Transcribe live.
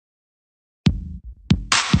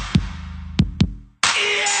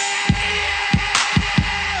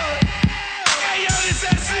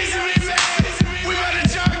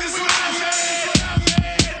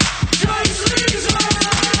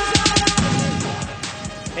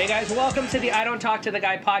Hey guys, welcome to the I Don't Talk to the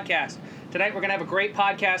Guy podcast. Tonight we're going to have a great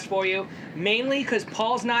podcast for you, mainly because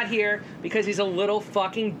Paul's not here because he's a little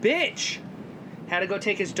fucking bitch. Had to go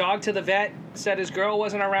take his dog to the vet, said his girl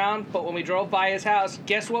wasn't around, but when we drove by his house,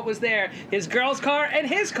 guess what was there? His girl's car and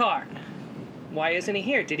his car. Why isn't he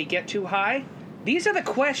here? Did he get too high? These are the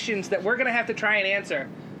questions that we're going to have to try and answer.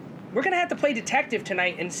 We're going to have to play detective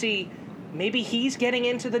tonight and see maybe he's getting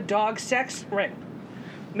into the dog sex ring.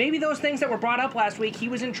 Maybe those things that were brought up last week, he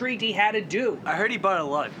was intrigued he had to do. I heard he bought a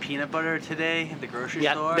lot of peanut butter today at the grocery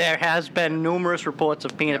store. Yeah, there has been numerous reports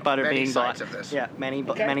of peanut butter being bought. Many sites of this. Yeah,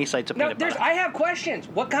 many sites of Now, peanut butter. I have questions.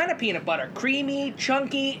 What kind of peanut butter? Creamy,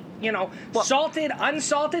 chunky, salted,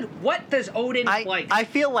 unsalted? What does Odin like? I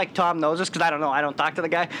feel like Tom knows this because I don't know. I don't talk to the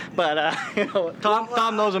guy, but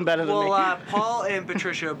Tom knows him better than me. Paul and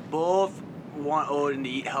Patricia both want Odin to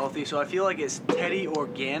eat healthy, so I feel like it's Teddy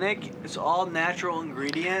Organic. It's all natural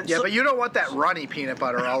ingredients. Yeah, but you don't want that runny peanut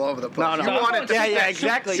butter all over the place. No. You want it to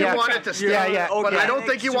exactly. You want it to stay. Yeah. But I don't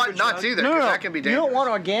think you want nuts either, because that can be dangerous. You don't want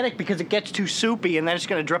organic because it gets too soupy and then it's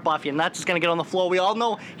going to drip off your nuts. It's going to get on the floor. We all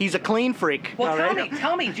know he's a clean freak. Well,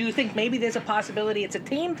 tell me, do you think maybe there's a possibility it's a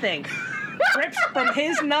team thing? Drips from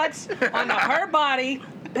his nuts onto her body.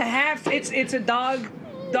 Perhaps it's a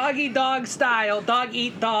dog-eat-dog style. Dog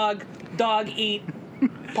eat dog eat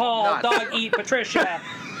Paul, Nuts. dog eat Patricia,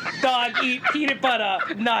 dog eat peanut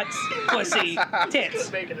butter, nuts, pussy,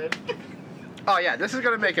 tits. Oh yeah, this is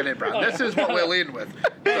gonna make it in, bro. This is what we're leading with.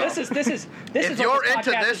 This is If what you're this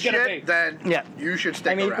into podcast this is gonna shit, be. then you should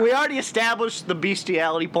stick around. We already established the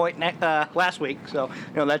bestiality point last week, so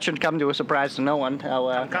that shouldn't come to a surprise to no one.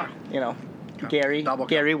 How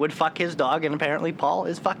Gary would fuck his dog, and apparently Paul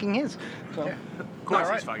is fucking his. So. Yeah. Of course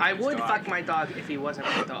he's fucking I his would dog. fuck my dog if he wasn't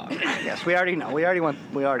my dog. Yes, we already know. We already went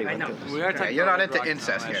I know. through this. We are talking You're not about into Rock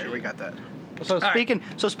incest Town, here. actually. We got that.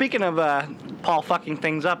 Speaking of Paul fucking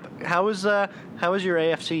things up, how was your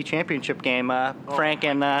AFC Championship game, Frank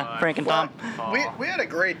and Tom? We had a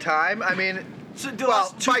great time. I mean, So the well,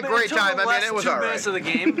 last two by minutes- great time, I mean, it was 2 all right. minutes of the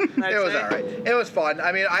game. I'd It was say. all right. It was fun.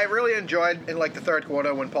 I mean, I really enjoyed in like the third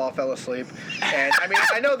quarter when Paul fell asleep. And I mean,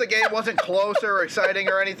 I know the game wasn't close or exciting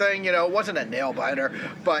or anything. It wasn't a nail biter,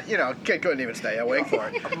 but kid couldn't even stay awake for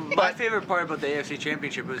it. My favorite part about the AFC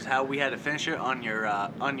Championship was how we had to finish it on your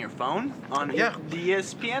phone on the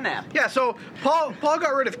ESPN app. Yeah. So Paul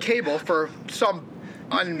got rid of cable for some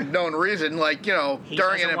unknown reason, He during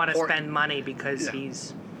doesn't an want to important. spend money because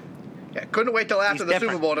he's. Yeah, couldn't wait till after the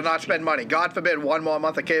different. Super Bowl to not spend money. God forbid one more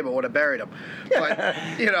month of cable would have buried him.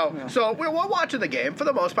 But, so we're watching the game for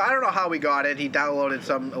the most part. I don't know how we got it. He downloaded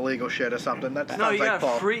some illegal shit or something. That No, sounds he like got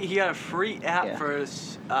Paul. he got a free app for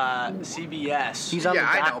CBS. He's on the Yeah,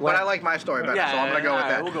 I dark know, web. but I like my story better, Yeah, so I'm going to go with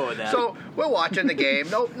alright, that. we'll go with that. So we're watching the game.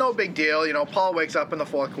 No big deal. Paul wakes up in the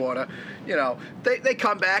fourth quarter. They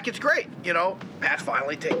come back. It's great. Pats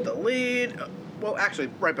finally take the lead. Well, actually,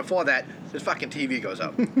 right before that, his fucking TV goes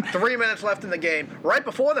out. 3 minutes left in the game. Right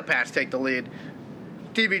before the Pats take the lead,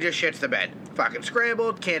 TV just shits the bed. Fucking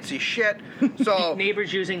scrambled, can't see shit. So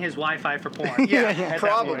Neighbors using his Wi-Fi for porn. yeah,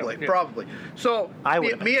 probably. So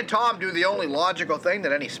would've me and Tom do the only logical thing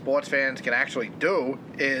that any sports fans can actually do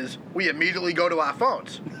is we immediately go to our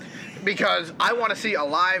phones. Because I want to see a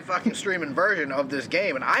live fucking streaming version of this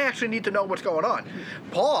game, and I actually need to know what's going on.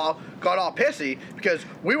 Paul got all pissy because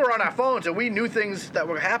we were on our phones and we knew things that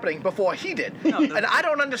were happening before he did. And I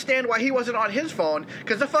don't understand why he wasn't on his phone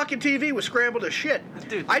because the fucking TV was scrambled as shit.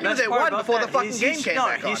 Dude, I knew best they part won about before the that fucking is game came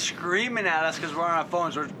back on. He's screaming at us because we're on our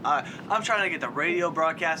phones. I'm trying to get the radio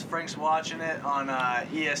broadcast. Frank's watching it on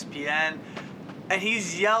ESPN. And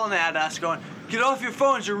he's yelling at us going, "Get off your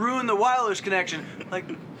phones, you're ruining the wireless connection." Like,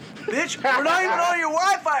 bitch, we're not even on your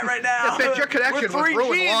Wi-Fi right now. Yeah, bitch, your connection was 3G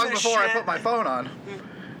ruined in long this before I shit. put my phone on.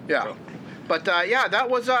 Yeah. But, that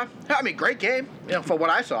was, great game, for what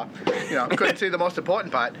I saw. Couldn't see the most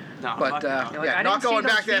important part. No, but, fuck no. I not didn't see going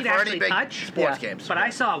those back there feet for any actually big touch. sports games. But I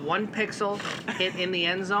saw one pixel hit in the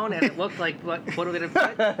end zone, and it looked like what did it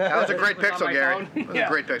put? That was a great It was on pixel, my Gary. phone. It was Yeah. a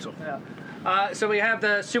great pixel. Yeah. So we have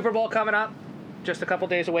the Super Bowl coming up, just a couple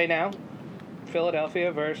days away now.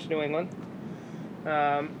 Philadelphia versus New England.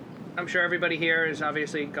 I'm sure everybody here is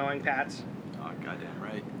obviously going Pats. Oh, goddamn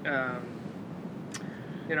right.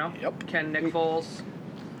 Yep. Can Nick Foles?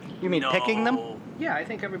 You mean picking them? Yeah, I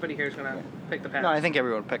think everybody here is going to pick the Pats. No, I think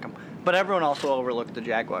everyone would pick them. But everyone also overlooked the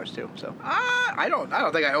Jaguars too. So I don't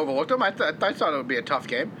think I overlooked them. I thought it would be a tough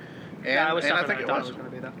game. And, I was and I tougher think than I it thought was. it was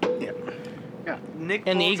going to be, though. Yeah. Nick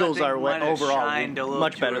and the Foles, I Eagles think, are might have overall shined a little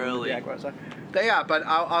much too better than early. the Jaguars are. They are, but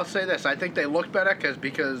I'll say this. I think they look better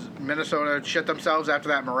because Minnesota shit themselves after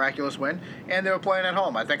that miraculous win, and they were playing at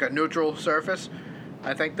home. I think a neutral surface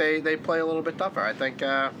I think they play a little bit tougher. I think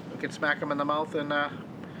we can smack them in the mouth and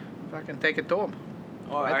fucking take it to them.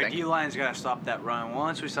 Well, our D-line's got to stop that run.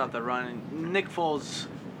 Once we stop that run, Nick Foles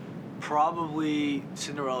probably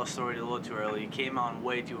Cinderella story a little too early. He came on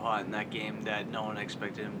way too hot in that game that no one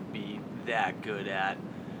expected him to be that good at.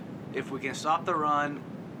 If we can stop the run,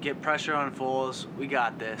 get pressure on Foles, we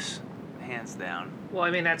got this, hands down. Well, I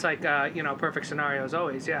mean, that's like, perfect scenario as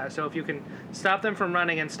always, yeah. So if you can stop them from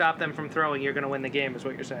running and stop them from throwing, you're going to win the game, is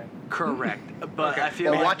what you're saying. Correct. But I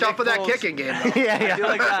feel Well, like watch out for that Foles- kicking game, though. Yeah,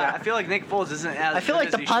 I feel like Nick Foles isn't as I feel good like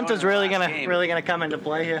as the he punt showed is in the really last gonna game. come into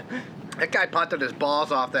play here. That guy punted his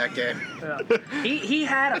balls off that game. Yeah. He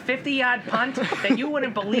had a 50-yard punt that you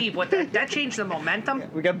wouldn't believe. That changed the momentum.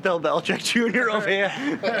 We got Bill Belichick Jr. over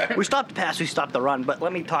here. We stopped the pass, we stopped the run, but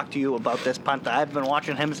let me talk to you about this punter. I've been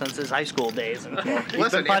watching him since his high school days. And he's Listen, been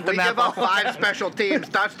if we punting that give up ball. 5 special teams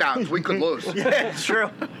touchdowns, we could lose. Yeah, it's true.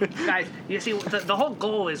 Guys, you see, the whole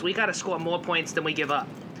goal is we got to score more points than we give up.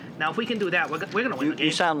 Now, if we can do that, we're going to win the game.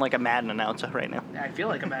 You sound like a Madden announcer right now. I feel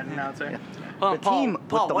like a bad announcer. Well, The Paul, team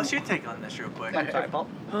Paul, with the- what's your take on this real quick? I'm sorry, Paul.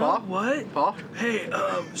 Paul? What? Paul? Hey,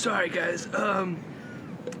 sorry guys. Yeah,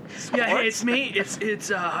 hey, it's me. It's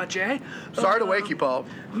Jay. Sorry to wake you, Paul.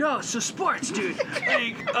 No, so sports, dude.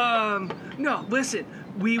 Like, no, listen.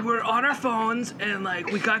 We were on our phones and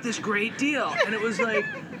like we got this great deal, and it was like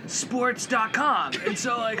sports.com, and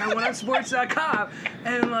so like I went on sports.com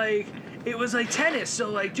and like. It was like tennis,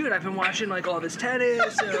 so like, dude, I've been watching like all this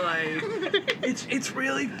tennis, and like, it's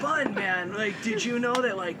really fun, man. Like, did you know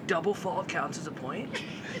that like double fault counts as a point?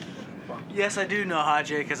 Yes, I do know Hajj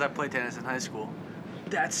because I played tennis in high school.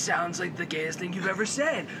 That sounds like the gayest thing you've ever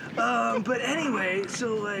said. But anyway,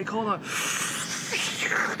 so like, hold on.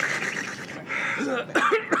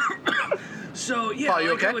 So yeah, Paul, you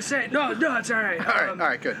like okay? I was saying, no, it's all right. All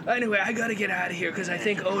right, good. Anyway, I gotta get out of here because I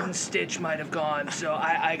think Odin Stitch might have gone. So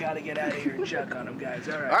I gotta get out of here and check on him, guys.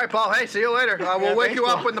 All right. All right, Paul. Hey, see you later. We'll wake you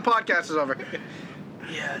up when the podcast is over.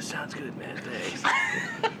 Yeah, sounds good, man. Thanks.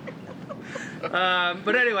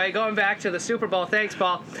 But anyway, going back to the Super Bowl. Thanks,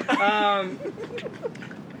 Paul.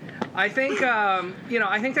 I think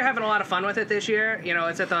I think they're having a lot of fun with it this year. You know,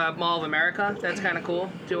 it's at the Mall of America. That's kind of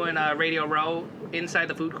cool. Doing Radio Row inside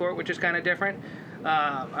the food court, which is kind of different.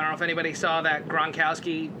 I don't know if anybody saw that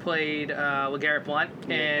Gronkowski played LeGarrette Blunt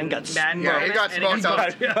and got Madden. Yeah, he got smoked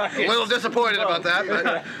out. A little disappointed about that,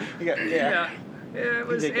 but Yeah.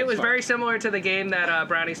 It was very similar to the game that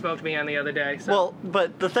Brownie smoked me on the other day. So. Well,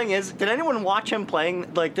 but the thing is, did anyone watch him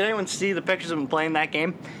playing? Like, did anyone see the pictures of him playing that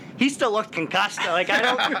game? He still looked concussed. Like,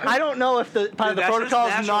 I don't know if the part of the that's protocol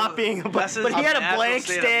his is not natural- being, but that's his he had a natural blank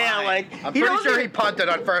state of stare. mind. Like, I'm pretty sure he punted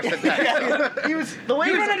on first attempt. he was the way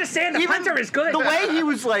You he was, don't understand, the punter is good. The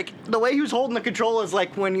way he was holding the controller is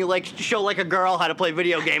like when you like show like a girl how to play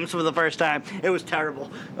video games for the first time. It was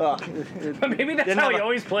terrible. Maybe that's Didn't how have he a-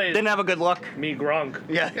 always plays. Didn't have a good look. Me Gronk.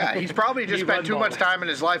 Yeah. Yeah, he's probably just He spent run too ball. much time in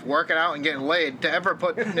his life working out and getting laid to ever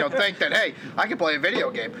think that, hey, I can play a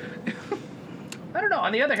video game. I don't know.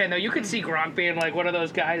 On the other hand, though, you could see Gronk being like one of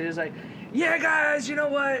those guys who's like, yeah, guys, you know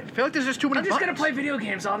what? I feel like there's just too many I'm just going to buttons. play video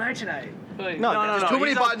games all night tonight. Like, No, there's too many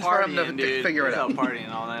he's out buttons for him to partying, dude. figure it He's out.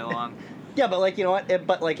 partying all night long. Yeah, but like you know what? If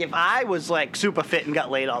I was like super fit and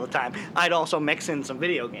got laid all the time, I'd also mix in some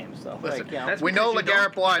video games though. Listen, Like, you know, That's We know because you LeGarrette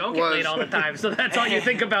don't- Blunt you don't get laid all the time, so that's all you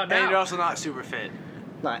think about And you're now. also not super fit.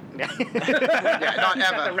 not, Yeah, not Got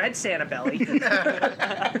the ever. red Santa belly.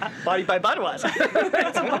 Body by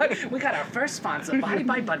Budweiser. We got our first sponsor, Body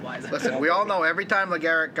by Budweiser. Listen, we all know every time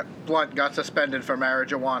LeGarrette Blunt got suspended for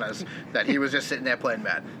marijuanas that he was just sitting there playing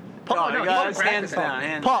Madden. Paul, no, you you guys, won't hands practice down,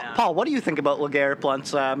 hands Paul, down. Paul, what do you think about LeGarrette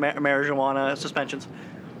Blunt's marijuana suspensions?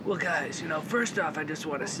 Well, guys, first off, I just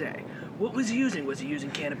want to say, what was he using? Was he using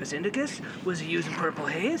cannabis indicus? Was he using purple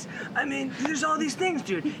haze? I mean, there's all these things,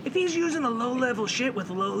 dude. If he's using a low-level shit with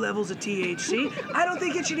low levels of THC, I don't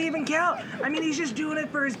think it should even count. I mean, he's just doing it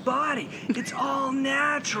for his body. It's all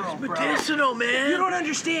natural, bro. Medicinal, man. You don't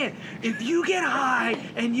understand. If you get high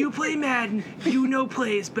and you play Madden, you know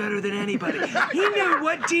plays better than anybody. He knew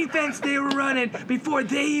what defense they were running before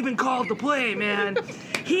they even called the play, man.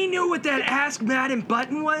 He knew what that Ask Madden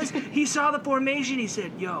button was. He saw the formation. He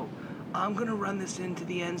said, yo, I'm going to run this into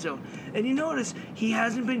the end zone. And you notice he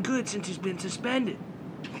hasn't been good since he's been suspended.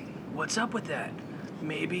 What's up with that?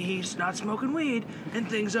 Maybe he's not smoking weed and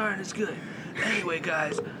things aren't as good. Anyway,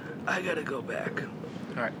 guys, I got to go back.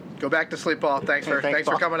 All right, go back to sleep, Paul. Thanks for Thanks,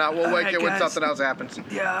 Paul. coming out. We'll All wake right, you when guys. something else happens.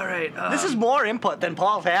 Yeah, all right. This is more input than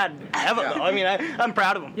Paul's had ever, though. I mean, I'm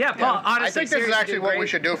proud of him. Yeah, Paul, honestly, I think this is seriously, actually you're what we great.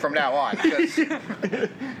 should do from now on. 'Cause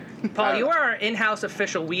Paul, you are our in-house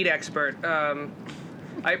official weed expert.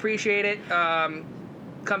 I appreciate it.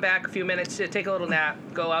 come back a few minutes, take a little nap,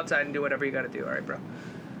 go outside and do whatever you got to do. All right, bro.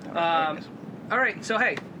 All right, so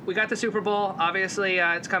hey, we got the Super Bowl. Obviously,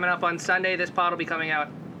 it's coming up on Sunday. This podcast will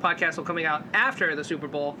be coming out after the Super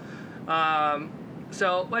Bowl.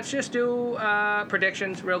 So let's just do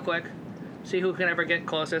predictions real quick. See who can ever get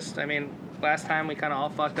closest. I mean, last time we kind of all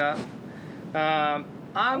fucked up.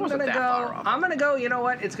 I'm gonna go. You know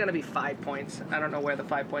what? It's gonna be 5 points. I don't know where the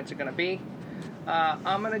 5 points are gonna be.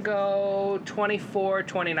 I'm gonna go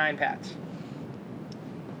 24-29 Pats.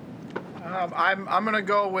 I'm gonna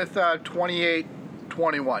go with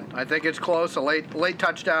 28-21. I think it's close. A late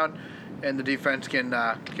touchdown, and the defense can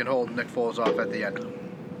hold Nick Foles off at the end.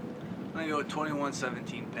 I'm gonna go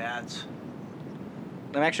 21-17 Pats.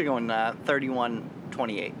 I'm actually going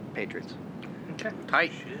 31-28 Patriots. Okay.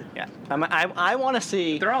 Tight. Yeah. I want to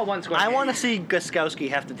see. They're all one score. I want to see Gostkowski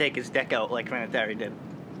have to take his deck out like Vinatieri did.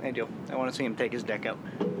 I do. I want to see him take his deck out.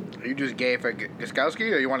 Are you just gay for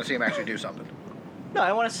Gostkowski, or you want to see him actually do something? No,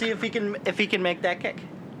 I want to see if he can make that kick.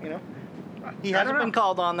 You know, he hasn't been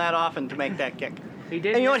called on that often to make that kick. He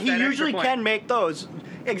did. And you know what? miss He that usually extra point. can make those.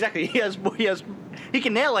 Exactly. He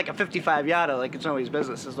can nail like a 55-yarder like it's nobody's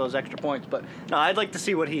business. Is those extra points? But no, I'd like to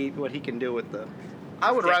see what he can do with the.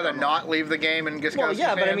 I would rather not leave the game in Gostkowski's Well,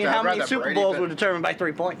 yeah, but I mean, how many Super Bowls were would? determined by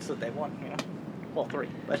 3 points that they won? You know, well, 3.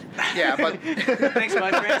 But Yeah, but Thanks, my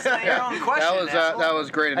friend. Your own question. that was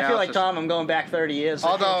great I analysis. feel like Tom. I'm going back 30 years.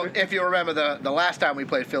 Although, if you remember the last time we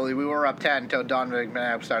played Philly, we were up 10 until Donovan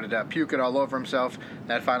McNabb started puking all over himself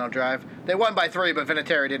that final drive. They won by 3, but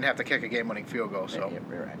Vinatieri didn't have to kick a game-winning field goal. So yeah,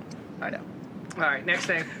 you're right. I know. All right, next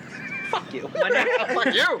thing. Fuck you.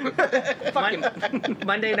 Fuck you.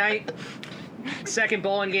 Monday night, second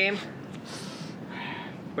bowling game.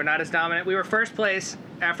 We're not as dominant. We were first place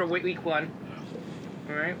after week 1.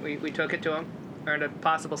 All right, we took it to them. Earned a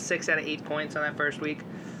possible 6 out of 8 points on that first week.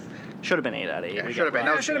 Should have been 8 out of 8. Yeah, We should have got been. robbed.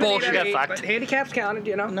 That was Should've been 8 bullshit. out of 8, Fucked. but handicaps counted,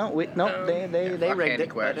 you know. No, they fuck rigged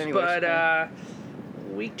it. handicaps. But anyways, But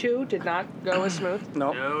week 2 did not go as smooth.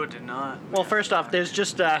 no. No, did not. Well, first off, there's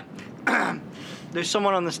just there's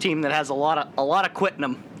someone on this team that has a lot of quitting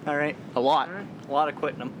them. All right, a lot of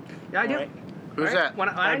quitting them. Yeah, I do. All right? Who's All right, that? When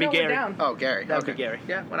I That'd be know we're Gary. down. Oh, Gary. That would Okay. be Gary.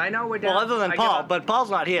 Yeah, when I know we're down. Well, other than I give Paul, up. but Paul's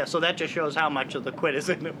not here, so that just shows how much of the quit is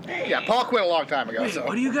in him. Yeah, Paul quit a long time ago. Wait, So.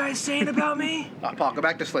 what are you guys saying about me? Paul, go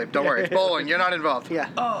back to sleep. Don't worry. It's bowling. You're not involved. Yeah.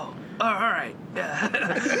 Oh, all right.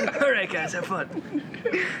 All right, guys, have fun.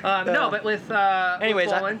 No, but with Anyways,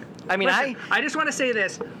 with bowling, I mean, listen, I just want to say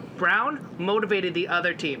this: Brown motivated the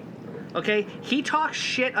other team. Okay, he talks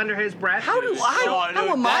shit under his breath. How do I? Oh, How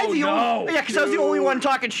dude, am I no, the only? no, Yeah, because I was the only one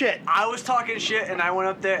talking shit. I was talking shit, and I went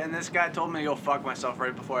up there, and this guy told me to go fuck myself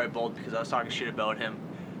right before I bowled because I was talking shit about him.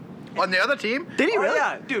 On the other team? Did he Oh, really?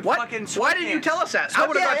 yeah, dude, What? fucking Why didn't you sweatpants. tell us that? I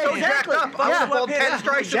would have got so exactly. jacked up. I would have Yeah. bowled 10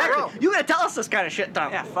 strikes in a row. Exactly. You gotta tell us this kind of shit,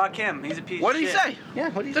 Tom. Yeah, fuck him. He's a piece What of did he shit. say? Yeah.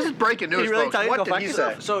 What do you This say? is breaking Did he news, really folks. tell you to What go did fuck he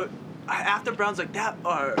yourself? say? So after Brown's like that,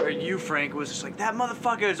 or you, Frank, was just like that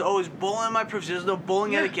motherfucker is always bowling my privilege. There's no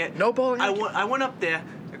bowling etiquette. no bowling I etiquette. went, I went up there,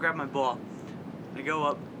 I grabbed my ball, I go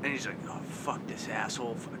up, and he's like, "Oh fuck this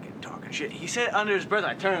asshole, fucking talking shit." He said it under his breath.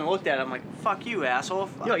 I turned and looked at him like, "Fuck you, asshole."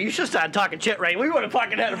 Fuck. Yo, you should start talking shit, right? We would have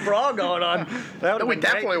fucking had a brawl going on. That No, we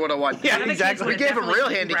definitely would have won. Yeah, The other exactly. We kids gave him definitely real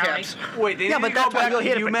beat handicaps. Wait, they Yeah, need but to that's go why back you're to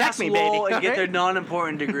here to protect UMass me, Lowell baby. and get their Okay?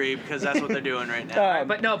 non-important degree because that's what they're doing right now.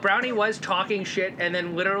 But no, Brownie was talking shit, and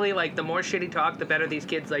then literally, like, the more shit he talked, the better these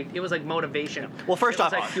kids, like, it was like motivation. Well, first It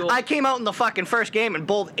was off, like fuel. I came out in the fucking first game and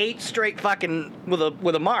bowled 8 straight fucking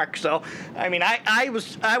with a mark. So, I mean, I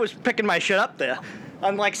was picking my shit up there,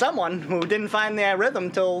 unlike someone who didn't find their rhythm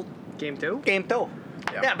till Game 2? game 2.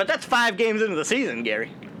 Yeah. Yeah, but that's 5 games into the season,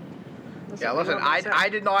 Gary. Yeah, listen, I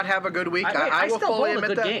did not have a good week. I will still fully bowled a admit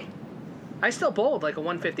good that. game. I still bowled like a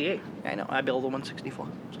 158. I know. I billed a 164.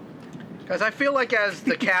 Because I feel like as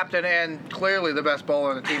the captain and clearly the best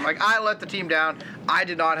bowler on the team, like I let the team down. I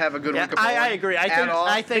did not have a good Yeah, week of bowling I agree.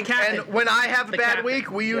 I think The captain. And when I have a The bad captain. week,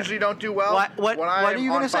 we usually don't do well. What When I are am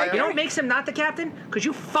you on gonna say? fire- You know what makes him not the captain? Because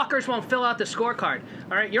you fuckers won't fill out the scorecard.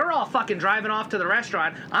 All right, you're all fucking driving off to the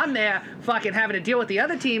restaurant. I'm there fucking having to deal with the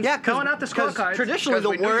other team filling out the scorecards. traditionally 'Cause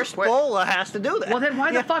we the knew you worst quit. bowler has to do that. Well, then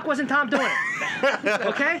why the fuck wasn't Tom doing it?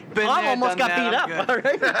 Okay? Been Tom there, almost done got beat that, up. I'm All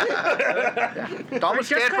good. right. Tom was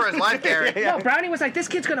scared for his life, Gary. Yeah. No, Brownie was like, this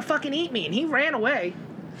kid's gonna fucking eat me, and he ran away.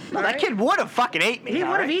 No, that kid would have fucking ate me. He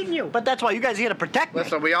all would have right? eaten you. But that's why you guys are here to protect me.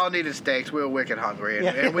 Listen, we all needed steaks. We were wicked hungry, and,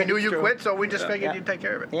 Yeah, and we knew you true. quit, so we just figured Yeah. you'd take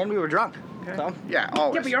care of it. And we were drunk. So. Yeah,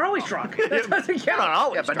 always. Yeah, but you're always drunk. That doesn't count. Not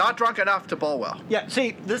always Yeah, but drunk. not drunk enough to bowl well. Yeah,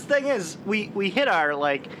 see, this thing is, we hit our,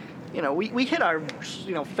 like, we hit our,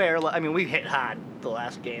 fair, I mean, we hit hard the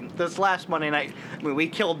last game. This last Monday night, I mean, we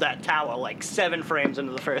killed that tower like 7 frames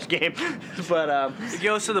into the first game. But It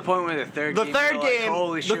goes to the point where the third game,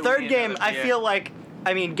 holy shit, the third we need game, another I beer. feel like,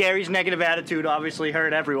 I mean, Gary's negative attitude obviously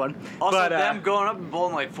hurt everyone. Also, but, them going up and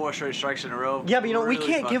bowling like 4 straight strikes in a row. yeah, but you know, we really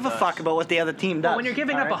can't give a fucked fuck us. about what the other team does. Well, when you're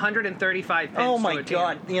giving all up right? 135 pins Oh to my a team.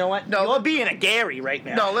 God! You know what? No. You're being a Gary right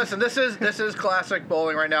now. No, listen. This is classic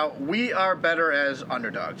bowling right now. We are better as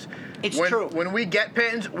underdogs. It's when, true. When we get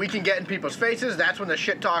pins, we can get in people's faces. That's when the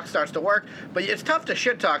shit talk starts to work. But it's tough to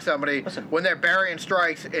shit talk somebody Listen. when they're burying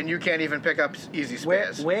strikes and you can't even pick up easy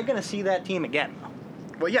spares. We're gonna see that team again.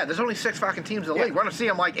 Well, yeah, there's only 6 fucking teams in the Yeah. league. We're gonna see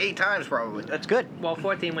them like 8 times probably. That's good. Well,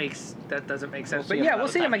 14 weeks, that doesn't make sense. We'll But see yeah, him we'll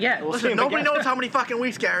see him another again. time. We'll see Listen, him nobody again. knows how many fucking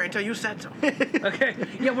weeks, Gary, until you said so. Okay.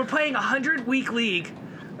 Yeah, we're playing a 100-week league.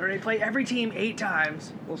 All right, play every team 8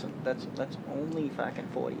 times. Listen, that's only fucking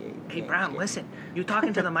 48. Hey, games, Brown, Gary. listen. You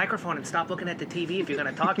talking to the microphone and stop looking at the TV if you're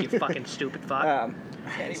going to talk, you fucking stupid fuck.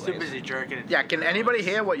 He's too busy jerking it. Yeah, can anybody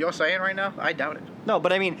hear what you're saying right now? I doubt it. No,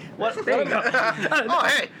 but I mean, what? There you go. Oh,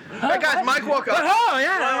 hey, that guy's Mike woke up. Oh,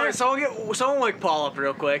 yeah. Someone wake Paul up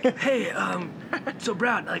real quick. Hey, so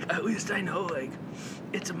Brown, like, at least I know, like,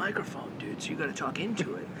 it's a microphone, dude, so you gotta talk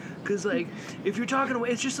into it. Cause, like, if you're talking away,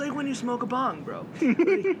 it's just like when you smoke a bong, bro. Like,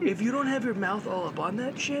 if you don't have your mouth all up on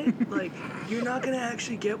that shit, like, you're not gonna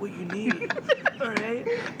actually get what you need, alright?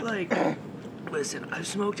 Like, listen, I've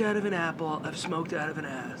smoked out of an apple, I've smoked out of an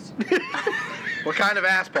ass. What kind of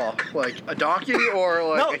ass, Paul? Like a donkey or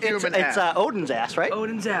like No, a human it's ass? Odin's ass, right?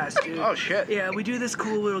 Odin's ass, dude. Oh, shit. Yeah, we do this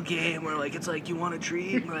cool little game where, like, it's like, you want a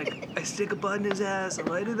treat? And, like, I stick a bud in his ass, I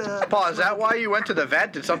light it up. Paul, is that why you went to the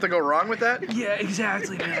vet? Did something go wrong with that? Yeah,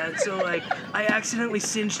 exactly, man. So, like, I accidentally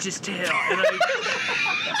cinched his tail, and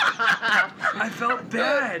I felt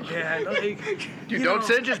bad, man. Like, You don't know,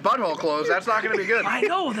 cinch his butthole closed. That's not going to be good. I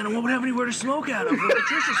know, then I won't have anywhere to smoke out of when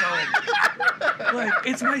Patricia's home. Like,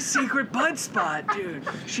 it's my secret bud spot, dude.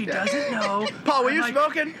 She doesn't know. Paul, were I'm you like,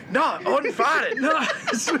 smoking? No, Odin farted. No, I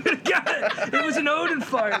swear to God, it was an Odin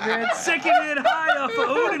fart, man. Sickening high off of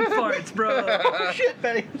Odin farts, bro. Oh shit,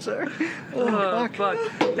 Benny, sir. Oh, fuck.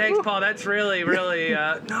 Thanks, Paul. That's really, really.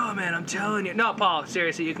 No, man, I'm telling you. No, Paul.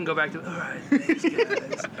 Seriously, you can go back to. All right, thanks,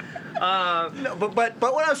 guys. No, but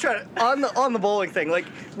what I was trying to on the bowling thing, like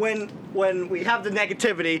when we have the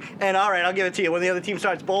negativity, and all right, I'll give it to you. When the other team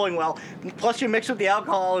starts bowling well, plus you mix with the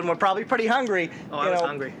alcohol, and we're probably pretty hungry. Oh, I you was know.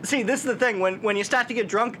 hungry. See, this is the thing. When you start to get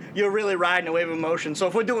drunk, you're really riding a wave of emotion. So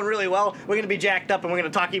if we're doing really well, we're gonna be jacked up, and we're gonna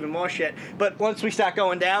talk even more shit. But once we start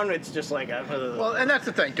going down, it's just like Well, and that's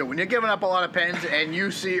the thing, too. When you're giving up a lot of pins and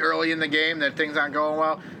you see early in the game that things aren't going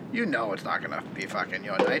well, you know it's not going to be fucking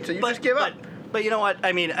your night, so you just give up. But you know what?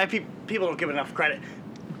 I mean, people don't give enough credit.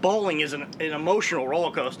 Bowling is an emotional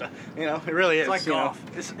roller coaster. You know, it really is. It's like you know.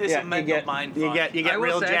 golf. It's a mental mind You fuck. get I will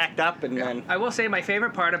real say- jacked up, and then. I will say my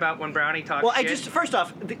favorite part about when Brownie talks Well, shit. first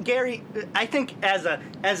off, Gary, I think as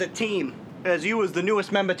a team, as you as the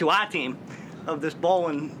newest member to our team of this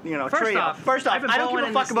bowling, First trio. off, First off, I've been I don't bowling give a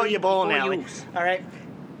in fuck this about league your bowling before alley. you. All right,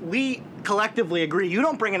 we collectively agree you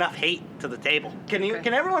don't bring enough hate to the table. Can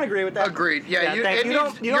everyone agree with that? Agreed. Yeah, thank you. needs, You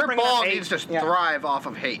don't your bring enough ball hate. needs to Yeah. thrive off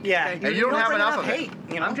of hate. Yeah, And you don't have bring enough of hate.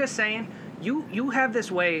 it. You know? I'm just saying, you have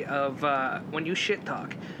this way of when you shit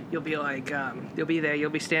talk, you'll be like, you'll be there,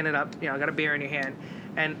 you'll be standing up, got a beer in your hand,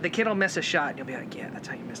 and the kid will miss a shot, and you'll be like, yeah, that's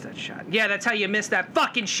how you missed that shot. Yeah, that's how you missed that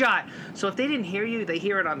fucking shot. So if they didn't hear you, they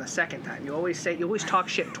hear it on the second time. You always talk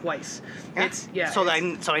shit twice. So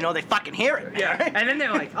I know they fucking hear it. Yeah, and then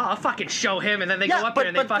they're like, oh, I'll fucking show him, and then they go up but, there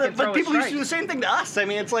and they fucking throw but a people used strike. to do the same thing to us. I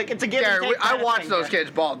mean, it's like it's a give and Gary, take I kind of watched thing, those yeah.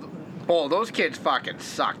 kids bowl. Those kids fucking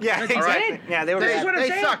sucked. Yeah, All They exactly. did. Yeah, they were. This is bad. what I'm They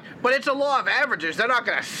saying. suck, but it's a law of averages. They're not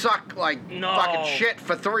gonna suck like No. fucking shit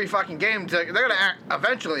for 3 fucking games. They're gonna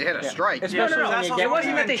eventually hit a strike. Especially No, when that's you all- get it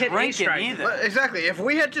wasn't one. that they hit a drinking strike. either. Well, exactly. If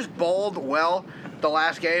we had just bowled well the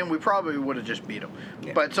last game, we probably would have just beat them.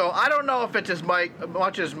 Yeah. But so I don't know if it's as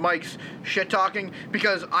much as Mike's shit talking,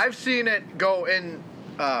 because I've seen it go in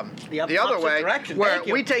the other opposite way, direction. where Thank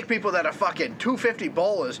you. we take people that are fucking 250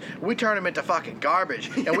 bowlers, we turn them into fucking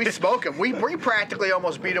garbage, and we smoke them. We practically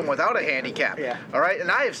almost beat them without a handicap. Yeah. All right,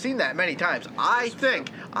 and I have seen that many times. I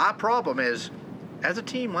think our problem is, as a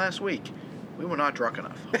team last week, we were not drunk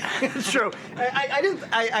enough. It's true.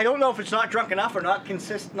 I don't know if it's not drunk enough or not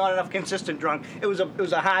enough consistent drunk. It was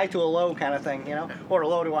a high to a low kind of thing, or a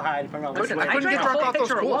low to a high. Depending on which Listen, way. I couldn't drank get a drunk whole off those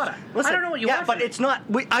pitcher of schools. water. Listen, I don't know what you yeah, want but from me. it's not.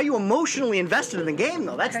 Are you emotionally invested in the game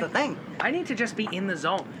though? That's the thing. I need to just be in the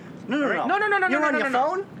zone. No. No. You're on your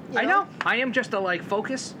phone. I know. I am just a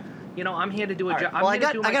focus. I'm here to do a All right. job. Well,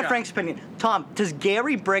 I got Frank's opinion. Tom, does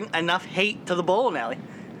Gary bring enough hate to the bowling alley?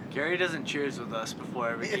 Gary doesn't cheers with us before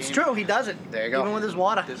every game. It's true. He does it. There you go. Even with his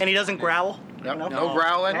water, and he doesn't growl. Yep. No. No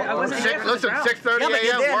growling. I wasn't here for the Listen, growl. 6:30 Yeah, but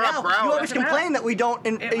you're a.m. there We're now. up growling. You always Doesn't complain matter. that we don't.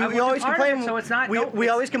 And I you wasn't always part of complain. it, so it's not- We, no, we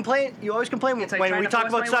it's- always complain. You always complain It's like when trying we to talk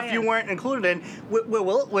force about my stuff way you in. weren't included in.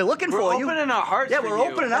 We're looking We're for you. opening our hearts Yeah, for we're you.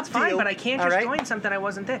 opening up That's to fine, you. but I can't all just right? join something I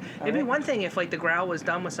wasn't there. It'd be one thing if like the growl was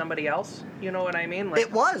done with somebody else. You know what I mean? Like,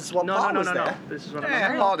 It was. Well, no, Paul no, was no, no, there. no. This is what I'm Yeah,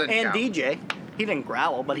 saying. Paul didn't And count. DJ. He didn't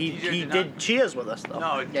growl, but he DJ did did not. cheers with us though.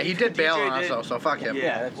 No, Yeah, he did bail on us, did- though, so fuck him.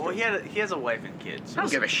 Yeah, that's well, true. he has a wife and kids. I don't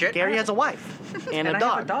give a shit. Gary has a wife and a I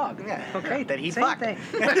dog. have a dog. Yeah. Okay, That he same fucked. thing.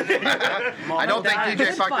 I don't think Dad, DJ good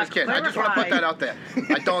fucked his fuck, kid. I just want to put clarify. that out there.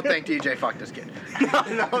 I don't think DJ fucked his kid.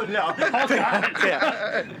 No.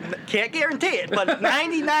 Yeah. Can't guarantee it, but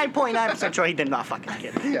 99.9% sure he did not fucking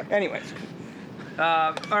kid. Yeah. Anyways.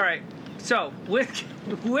 All right. So with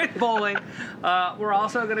bowling, we're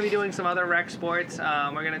also going to be doing some other rec sports.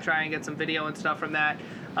 We're going to try and get some video and stuff from that.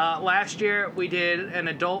 Last year we did an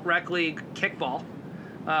adult rec league kickball,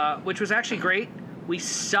 which was actually great. We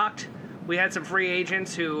sucked. We had some free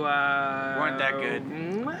agents who Weren't that good.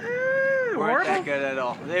 Weren't horrible. that good at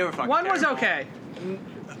all. They were fucking One was terrible. okay.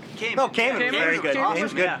 No, Cayman was very good. Cayman He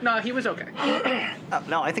was good. No, he was okay.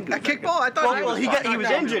 No, I think he A was very kickball? I good. thought Well, he was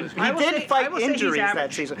injured. I He will did say- I fight will say he's injuries that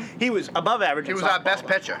average. season. He was above average. He in was our softball, best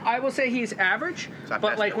though. pitcher. I will say he's average, our but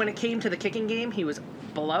best like guy. when it came to the kicking game, he was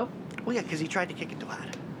below. Well, yeah, because he tried to kick it too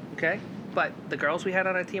hard. Okay, but the girls we had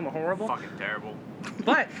on our team were horrible. Fucking terrible.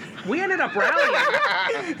 But we ended up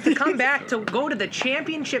rallying to come back to go to the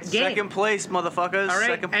championship game. Second place, motherfuckers. all right,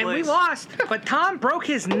 Second and place. we lost. But Tom broke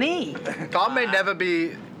his knee. Tom may never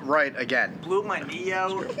be right again. Blew my knee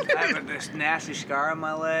out. I have this nasty scar on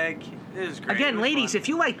my leg. It was great. It Again, was ladies, fun. if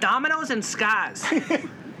you like dominoes and scars,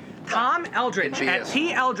 Tom Eldridge at BS.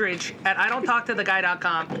 T Eldridge at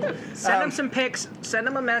IDon'tTalkToTheGuy.com. Send him some pics. Send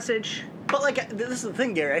him a message. But like, this is the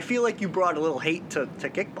thing, Gary. I feel like you brought a little hate to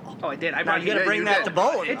kickball. Oh, I did. I Now brought you got to did, bring you that did. to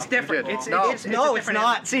bowling. It's though. different. did. It's No. it's No, a it's different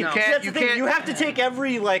not. See, no. that's you the thing. can't- You have to take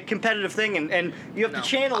every like competitive thing and you have No. to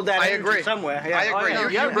channel that I energy agree. somewhere. Yeah. I agree. Oh, yeah. You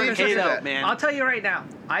Yeah, need to hate do it that. out, man. I'll tell you right now.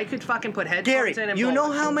 I could fucking put headphones Gary, in and you bowl.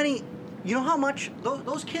 know how many. You know how much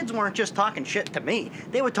those kids weren't just talking shit to me.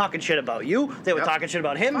 They were talking shit about you. They were Yep. talking shit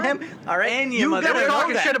about him. All right. And you your gotta mother. They were know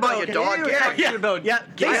talking that. shit about your dog, Yeah, Gary. yeah, Shit about yeah.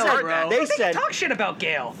 They Gail, said. bro. They said. Talk shit about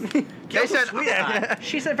Gail. They said,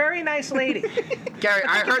 She's a very nice lady. Gary,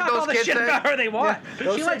 I They can heard talk all those the kids shit say. about her they want.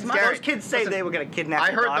 Those, She likes my those kids say they were gonna kidnap. I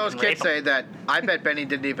the heard dog those and kids rape say that. I bet Benny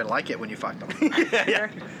didn't even like it when you fucked him.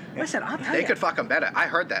 Listen, I'll tell They you. could fuck him better. I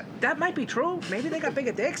heard that. That might be true. Maybe they got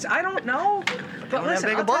bigger dicks. I don't know. But don't have listen,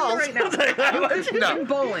 bigger I'll tell you balls. right now.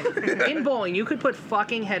 No. In bowling, you could put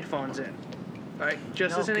fucking headphones in. All right,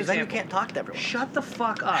 just as an because then you example. can't talk to everyone. Shut the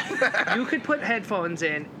fuck up. You could put headphones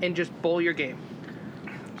in and just bowl your game.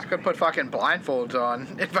 I could put fucking blindfolds on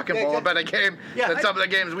and fucking bowl a better game Yeah, than some of the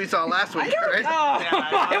games we saw last week. Right?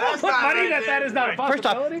 I will put money that is not a First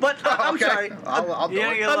off, possibility. but I'm Okay. sorry. I'll do You're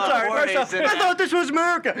gonna it. get a I'm lot sorry. of First off, warnings in I thought this was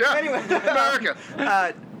America. Yeah. Anyway, America.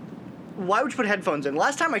 why would you put headphones in?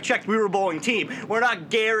 Last time I checked, we were a bowling team. We're not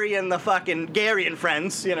Gary and the fucking Gary and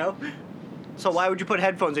friends, you know. So why would you put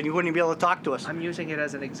headphones in? You wouldn't even be able to talk to us. I'm using it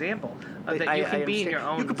as an example of that I- you I can be in understand. your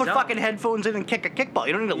own You could put zone. fucking headphones in and kick a kickball.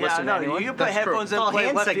 You don't need to Yeah, listen no, to anyone. you can put That's true. headphones in It's all and play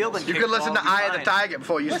hand left signals. field and You could listen to kickball, Eye of the fine. Tiger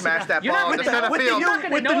before you smash that You're ball not in the gonna center know, field. you're not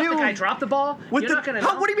gonna with know the if the new- guy dropped the ball. With You're the, not gonna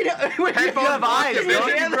how, know. what do you mean? You Headphones have block eyes, your you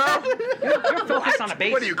vision, can, bro. You're focused on a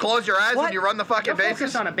base. What do you close your eyes What? when you run the fucking You're bases?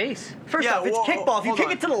 focused on a base. First Yeah, off, it's well, kickball. If you hold kick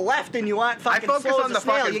on. it to the left and you aren't fucking focus slow on as a the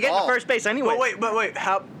snail, fucking you get to ball. first base anyway. But wait.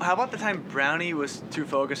 How about the time Brownie was too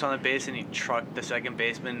focused on the base and he trucked the second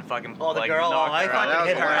baseman and fucking Oh, the like girl! Oh, knocked I her fucking out? That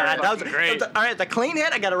hit her was head. That was fucking great. all right. The clean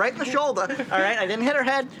hit, I got it right in the shoulder. All right, I didn't hit her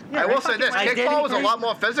head. I will say this: I didn't kickball was a hit- lot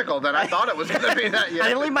more physical than I thought it was going to be that year. I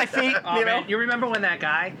didn't leave my feet. Oh, you know. man, you remember when that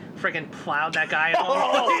guy freaking plowed that guy?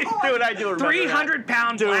 Oh, dude, I do remember.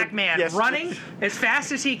 300-pound Dude, black man yes. running as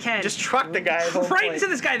fast as he can. Just truck the guy. right into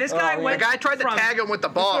this guy. This guy yeah. went. The guy tried to from, tag him with the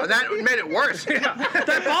ball, and that made it worse.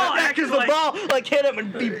 That ball actually Because the ball like hit him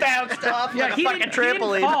and he bounced off like a he fucking didn't, he didn't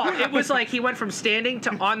trampoline. fall. It was like he went from standing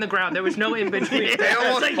to on the ground. There was no in between. They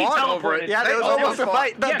almost It's like he fought over teleported. it. Yeah, there was They almost a almost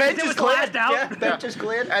fight. The Yeah, 'cause bench it is was cleared. last out. Yeah, bench is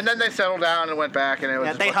cleared. And then they settled down and went back, and it was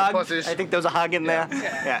Yeah, just they a bunch of hugged. pussies. I think there was a hug in there.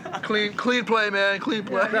 Yeah. Clean play, man. Clean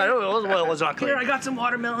play. No, it was not Here, clear. I got some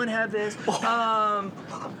watermelon. Have this.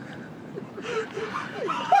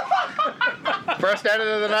 First edit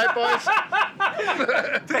of the night, boys.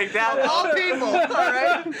 Take that. All people. All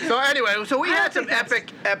right. So anyway, so we had some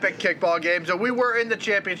epic kickball games. So we were in the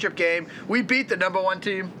championship game. We beat the ¡1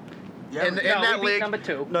 team in No, that we beat league. number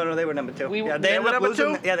 2. No, they were number 2. We- yeah, they ended were up number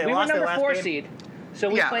losing. 2? Yeah, they We were lost their number last 4 game. seed. So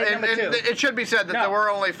we played and number 2. it should be said that No. there were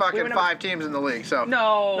only We fucking were number- 5 teams in the league. So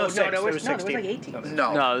No, six. there There was was like 16. 8 teams.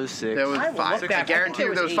 no, No, it was 6. there was I will 5. look back. I I think guarantee there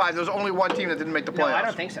you there was was 5. 8. There was only one team that didn't make the playoffs. No, I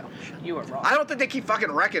don't think so. You were wrong. I don't think they keep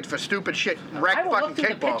fucking records for stupid shit. Wreck I will fucking look through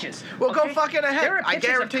the kickball. pitches, Well, okay? go fucking ahead. There are I pitches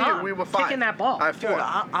of guarantee you Tom we were 5. kicking that ball. I have 4. Dude,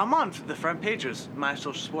 I'm on the front pages,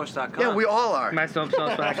 mysocialsports.com. Yeah, we all are. Tom,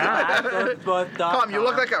 you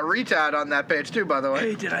look like a retard on that page too, by the way.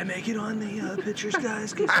 Hey, did I make it on the pictures,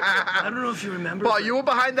 guys? 'Cause I don't know if you remember. Paul, but- you were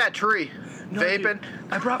behind that tree, No, vaping. dude,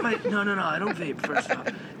 I brought my no. I don't vape. First off,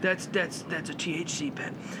 that's a THC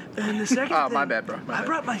pen. And the second Oh, thing, my bad, bro. My I bad.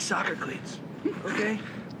 brought my soccer cleats. Okay,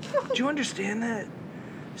 do you understand that?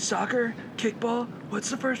 Soccer, kickball. What's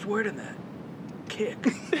the first word in that? Kick.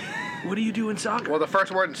 What do you do in soccer? Well, the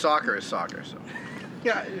first word in soccer is soccer. So.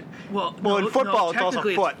 Yeah. Well, in football, it's also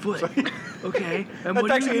technically foot. It's okay. And That's what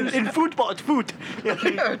do actually you use? in football. It's foot. Yeah. It's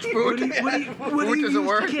What do food. you, what do you, what do Foot you is a use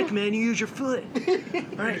word? to kick, man? You use your foot.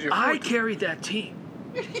 All right, your I foot. carried that team.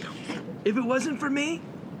 If it wasn't for me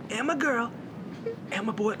and my girl and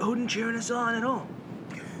my boy Odin cheering us on at home,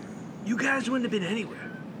 you guys wouldn't have been anywhere.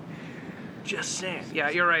 Just saying. Yeah,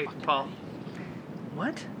 you're right, Paul.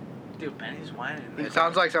 What? Dude, Benny's whining. It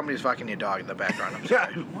sounds like somebody's fucking your dog in the background. I'm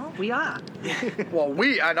sorry. Yeah. Well, we are. Well,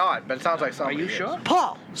 we are not, but it sounds like Are somebody you is. sure?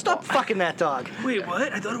 Paul, stop fucking that dog. Wait,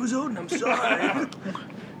 what? I thought it was Odin. I'm sorry.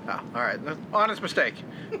 Oh, all right. Honest mistake.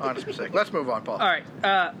 Honest mistake. Let's move on, Paul. All right.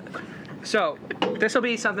 So this will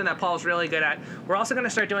be something that Paul's really good at. We're also going to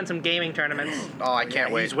start doing some gaming tournaments. Oh, I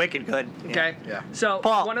can't wait. He's wicked good. Okay. Yeah. So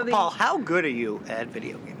Paul, one of these. Paul, how good are you at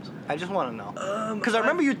video games? I just want to know. Because I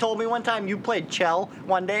remember you told me one time you played Chell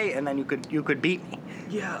one day, and then you could beat me.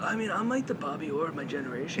 Yeah, I mean, I'm like the Bobby Orr of my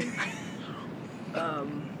generation.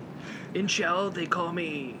 In Shell, they call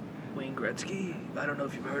me Wayne Gretzky. I don't know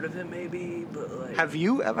if you've heard of him, maybe, but like. Have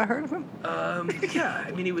you ever heard of him? Yeah,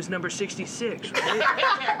 I mean, he was number 66, right?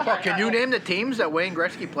 Paul, can you name the teams that Wayne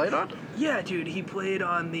Gretzky played on? Yeah, dude, he played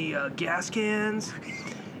on the Gas Cans.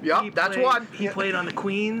 Yup, that's one. He played on the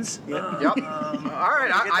Queens. Yup. All right,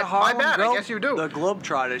 my bad. I guess you do. The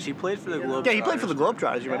Globetrotters. He played for the Globetrotters. Yeah, he played for the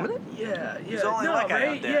Globetrotters. You remember that? Yeah. He's the only no, white guy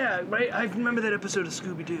right? out there. Yeah, right. I remember that episode of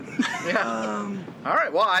Scooby Doo. Yeah. All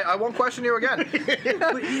right. Well, I won't question you again.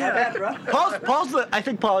 But yeah, Paul's I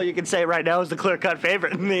think Paul, you can say right now, is the clear-cut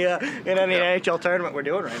favorite in the in any NHL tournament we're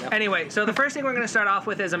doing right now. Anyway, so the first thing we're going to start off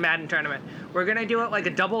with is a Madden tournament. We're going to do it like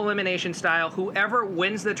a double elimination style. Whoever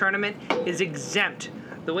wins the tournament is exempt.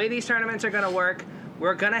 The way these tournaments are going to work,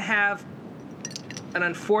 we're going to have an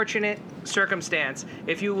unfortunate circumstance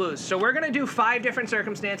if you lose. So we're going to do 5 different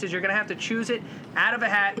circumstances. You're going to have to choose it out of a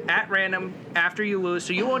hat at random after you lose,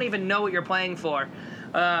 so you won't even know what you're playing for.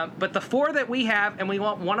 But the 4 that we have, and we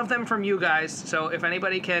want one of them from you guys, so if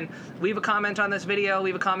anybody can leave a comment on this video,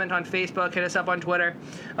 leave a comment on Facebook, hit us up on Twitter.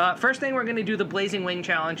 First thing, we're going to do the Blazing Wing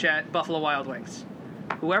Challenge at Buffalo Wild Wings.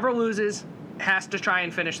 Whoever loses has to try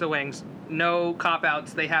and finish the wings. No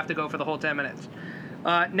cop-outs. They have to go for the whole 10 minutes.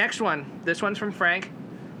 Next one. This one's from Frank.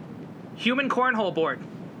 Human cornhole board.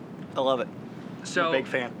 I love it. So I'm a big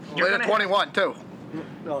fan. You're Played gonna at 21 too.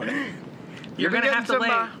 Oh, You're been going to have to getting lay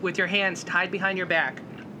some, with your hands tied behind your back.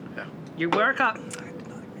 Yeah. You work up.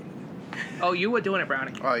 Oh, you were doing it,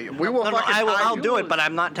 Brownie. We will no, fucking. I'll tie do you. it, but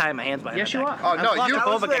I'm not tying my hands behind Yes, my you back. are. Oh no, I'm you,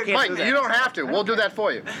 claustrophobic, I can't Mike, do that. you don't have to. We'll do that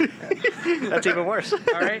for you. That's even worse.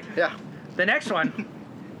 All right. Yeah. The next one.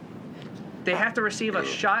 They have to receive a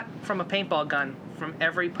shot from a paintball gun from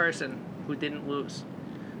every person who didn't lose.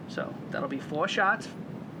 So that'll be 4 shots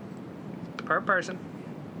per person.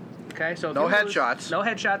 Okay, so if No you lose- headshots. No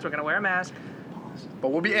headshots. We're gonna wear a mask.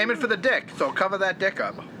 But we'll be aiming for the dick, so cover that dick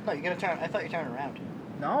up. No, you're gonna turn. I thought you turned around.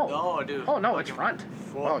 No. No, dude. Oh no, it's front.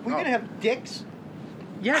 Oh, We're no. gonna have dicks.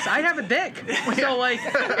 Yes, I have a dick. So like,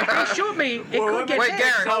 if they shoot me, it could get Wait, hit.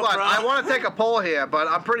 Garrett, hold on. bro. I want to take a poll here, but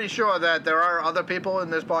I'm pretty sure that there are other people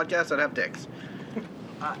in this podcast that have dicks.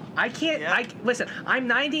 I can't. Yeah. Listen. I'm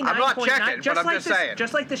 99.9. I'm not checking, but I'm like just this, saying.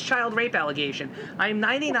 Just like this child rape allegation, I'm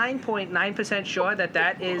 99.9% sure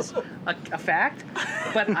that is a fact,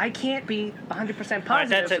 but I can't be 100% positive. All right,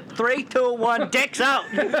 that's it. 3, 2, 1. Dicks out.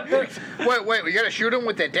 Wait, we gotta shoot them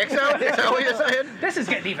with their dicks out? Is that what you're saying? This is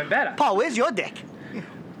getting even better. Paul, where's your dick?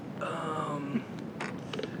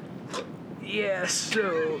 yeah.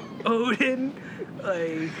 So Odin,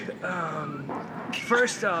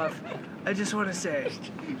 first off, I just want to say,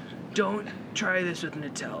 don't try this with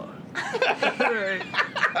Nutella.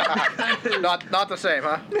 Not the same,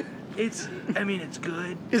 huh? I mean, it's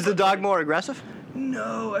good. Is the dog more aggressive?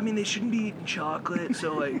 No, I mean, they shouldn't be eating chocolate,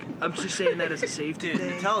 so, like, I'm just saying that as a safety Dude,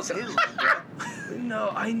 thing. tell us his one, bro. No,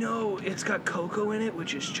 I know it's got cocoa in it,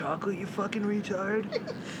 which is chocolate, you fucking retard.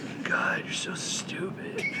 God, you're so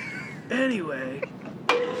stupid. Anyway,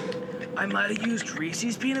 I might have used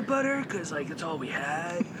Reese's peanut butter because, like, it's all we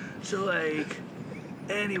had. So, like,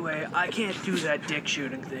 anyway, I can't do that dick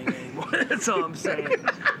shooting thing anymore. That's all I'm saying.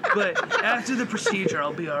 But after the procedure,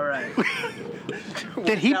 I'll be all right.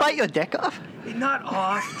 Did he bite your dick off? Not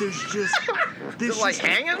off. There's just. Is it like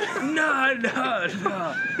hanging?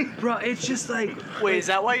 No. Bro, it's just like. Wait, is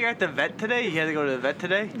that why you're at the vet today? You had to go to the vet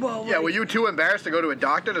today? Well, Yeah, like, were you too embarrassed to go to a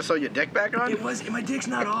doctor to sew your dick back on? It was. My dick's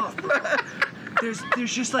not off, bro.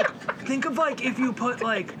 There's just like. Think of like if you put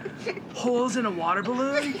like holes in a water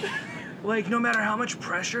balloon. Like, no matter how much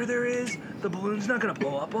pressure there is, the balloon's not gonna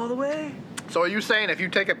blow up all the way. So are you saying if you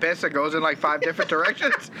take a piss, it goes in like 5 different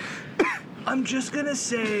directions? I'm just gonna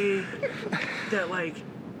say that, like,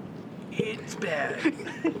 it's bad.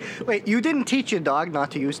 Wait, you didn't teach your dog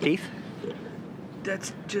not to use teeth?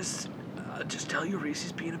 That's just tell you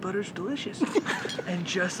Reese's peanut butter is delicious. And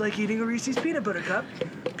just like eating a Reese's peanut butter cup,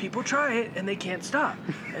 people try it and they can't stop.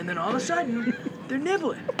 And then all of a sudden, they're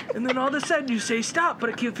nibbling. And then all of a sudden you say stop, but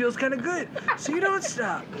it feels kind of good. So you don't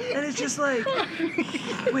stop. And it's just like,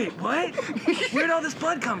 wait, what? Where'd all this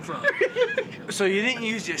blood come from? So you didn't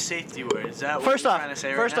use your safety word. Is that what First you're off, trying to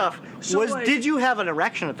say right now? So, like- did you have an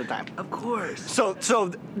erection at the time? Of course.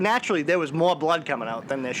 So naturally there was more blood coming out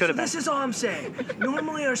than there should have been. This is all I'm saying.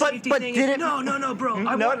 Normally our safety but thing did is it- no, bro.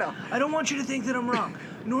 No. I don't want you to think that I'm wrong.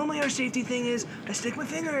 Normally our safety thing is I stick my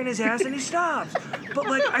finger in his ass and he stops. But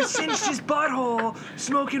like I cinched his butthole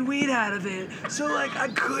smoking weed out of it. So like I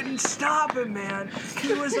couldn't stop him, man.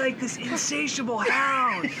 He was like this insatiable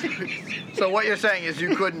hound. So what you're saying is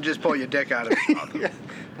you couldn't just pull your dick out of his mouth. It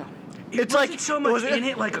It's wasn't like- so much was it- in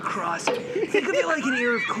it like across it. Think of it like an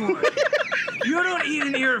ear of corn. You don't eat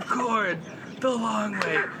an ear of corn the long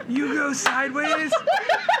way. You go sideways.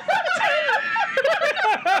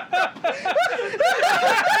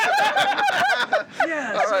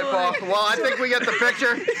 Yeah. All right, Paul. Well, I think we get the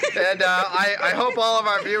picture, and I hope all of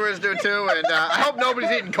our viewers do too, and I hope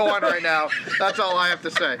nobody's eating corn right now. That's all I have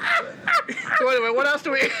to say. So anyway, what else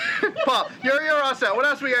do we... Paul, you're all set. What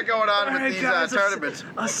else we got going on All with right, these guys, tournaments?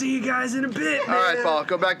 I'll see you guys in a bit, man. All right, Paul,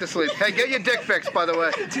 go back to sleep. Hey, get your dick fixed, by the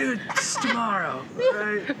way. Dude, it's tomorrow,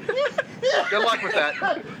 right? Good luck with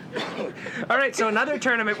that. All right, so another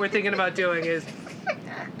tournament we're thinking about doing is,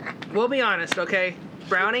 we'll be honest, okay?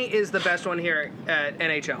 Brownie is the best one here at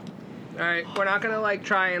NHL. All right, we're not gonna like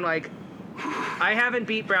try and like. I haven't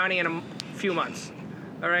beat Brownie in a few months.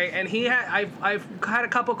 All right, and I've had a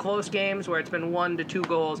couple close games where it's been 1 to 2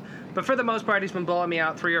 goals, but for the most part he's been blowing me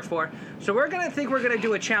out 3 or 4. So we're gonna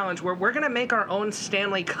do a challenge where we're gonna make our own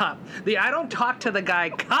Stanley Cup, the I Don't Talk to the Guy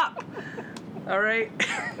Cup. All right.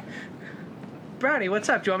 Brownie, what's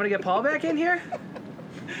up? Do you want me to get Paul back in here?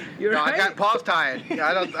 You're No, right. I got Paul's tired.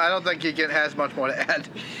 I don't think he has much more to add.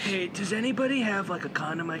 Hey, does anybody have like a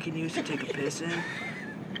condom I can use to take a piss in?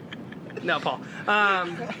 No, Paul.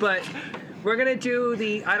 But we're gonna do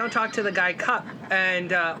the I Don't Talk to the Guy Cup,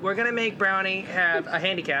 and we're gonna make Brownie have a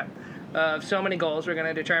handicap of so many goals. We're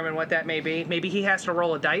gonna determine what that may be. Maybe he has to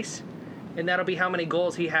roll a dice, and that'll be how many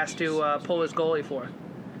goals he has to pull his goalie for.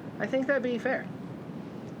 I think that'd be fair.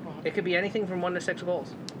 It could be anything from 1 to 6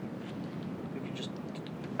 goals.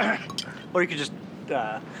 Or you could just,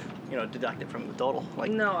 deduct it from the total.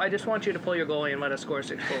 Like, No, I just want you to pull your goalie and let us score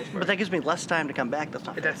 6 goals. but that gives me less time to come back. That's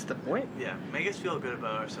not fair. That's the point. Yeah, make us feel good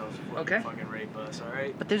about ourselves before Okay. you fucking rape us, all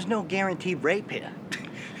right? But there's no guaranteed rape here.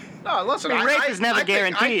 No, listen. I mean, rape is never think-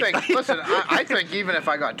 guaranteed. I think even if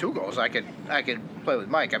I got 2 goals, I could play with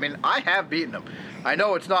Mike. I mean, I have beaten him. I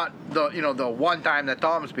know it's not the one time that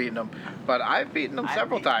Tom's beaten him, but I've beaten him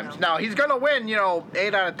several times. Now he's gonna win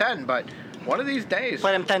 8 out of 10, but one of these days.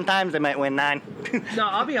 Play them 10 times, they might win 9. No,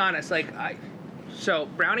 I'll be honest. So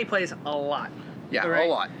Brownie plays a lot. Yeah, right?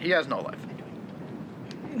 a lot. He has no life.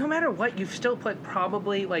 No matter what, you've still put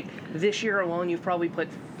probably, like, this year alone, you've probably put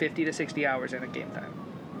 50 to 60 hours in a game time.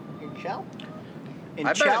 In Chell? I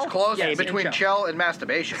bet it's close Yes, in between Chell. Chell and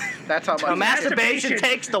masturbation. That's how much. Masturbation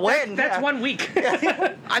takes the win. That's yeah. 1 week.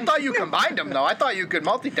 I thought you combined them though. I thought you could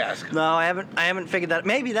multitask. No, I haven't figured that.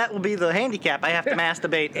 Maybe that will be the handicap. I have to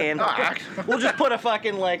masturbate and Ah. we'll just put a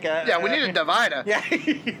fucking like a. Yeah, we need a divider. Yeah.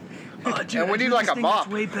 Oh, dude, And we I need do like this a thing mop. that's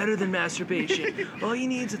way better than masturbation. All you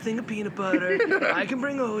need is a thing of peanut butter. I can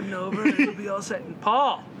bring Odin over. And it'll be all set.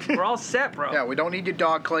 Paul, we're all set, bro. Yeah, we don't need your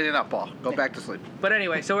dog cleaning up, Paul. Go back to sleep. But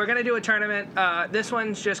anyway, so we're going to do a tournament. This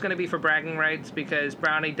one's just going to be for bragging rights because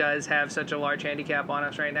Brownie does have such a large handicap on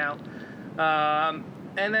us right now.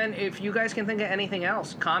 And then if you guys can think of anything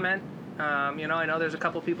else, comment. I know there's a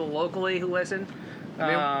couple people locally who listen.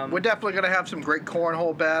 I mean, we're definitely going to have some great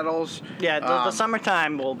cornhole battles. Yeah, the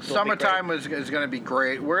summertime will. Summertime is going to be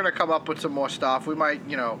great. We're going to come up with some more stuff. We might,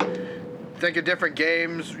 think of different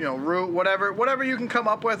games, root, whatever you can come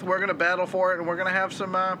up with, we're gonna battle for it, and we're gonna have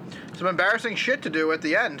some embarrassing shit to do at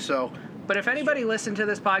the end. So. But if anybody listened to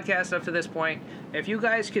this podcast up to this point, if you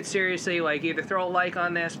guys could seriously either throw a like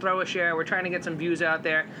on this, throw a share, we're trying to get some views out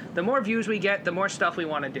there. The more views we get, the more stuff we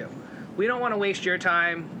want to do. We don't want to waste your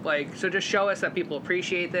time, so just show us that people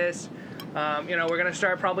appreciate this. We're going to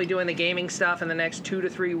start probably doing the gaming stuff in the next 2 to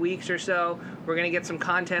 3 weeks or so. We're going to get some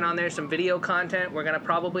content on there, some video content. We're going to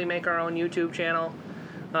probably make our own YouTube channel.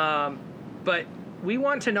 But we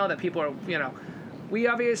want to know that people are, we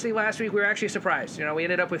obviously last week we were actually surprised. We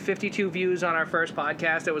ended up with 52 views on our first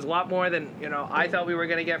podcast. It was a lot more than, I thought we were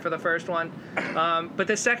going to get for the first one. But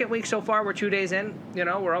the second week so far, we're 2 days in,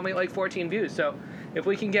 we're only 14 views. So if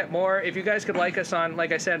we can get more, if you guys could like us on,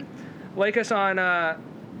 like I said, like us on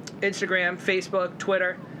Instagram, Facebook,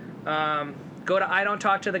 Twitter. Go to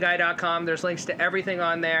idon'ttalktotheguy.com. There's links to everything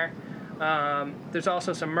on there. There's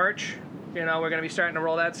also some merch. We're going to be starting to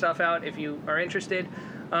roll that stuff out if you are interested.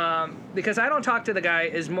 Because I Don't Talk to the Guy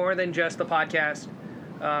is more than just the podcast.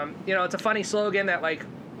 It's a funny slogan that,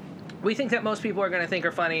 we think that most people are going to think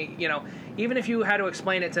are funny, even if you had to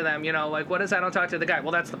explain it to them, what is I Don't Talk to the Guy?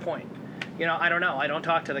 Well, that's the point. I don't know. I don't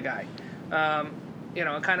talk to the guy.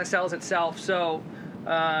 It kind of sells itself. So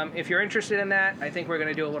if you're interested in that, I think we're going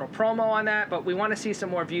to do a little promo on that. But we want to see some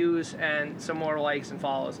more views and some more likes and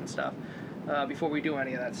follows and stuff before we do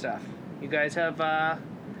any of that stuff. You guys have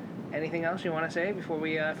anything else you want to say before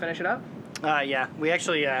we finish it up? Yeah, we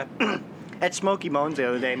actually at Smoky Moans the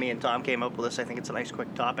other day, me and Tom came up with this. I think it's a nice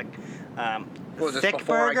quick topic. Was this thick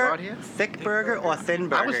before burger, I got here? thick burger or thin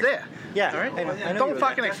burger? I was there. Yeah, All right. I know you Don't were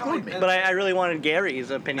fucking there. exclude me. But I really wanted Gary's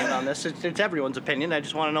opinion on this. It's everyone's opinion. I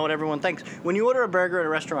just want to know what everyone thinks. When you order a burger at a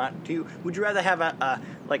restaurant, would you rather have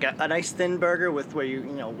a nice thin burger with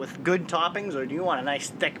with good toppings, or do you want a nice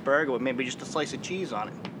thick burger with maybe just a slice of cheese on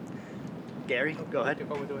it? Gary, go ahead.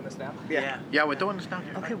 Oh, we're doing this now? Yeah, we're doing this now.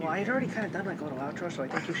 Okay, well, I had already kind of done a little outro, so I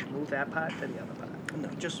think you should move that part to the other part. No,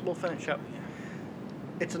 we'll finish up.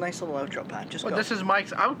 It's a nice little outro, Pat. Just Well, go. this is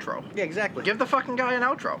Mike's outro. Yeah, exactly. Give the fucking guy an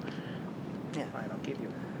outro. Yeah. Fine, I'll give you.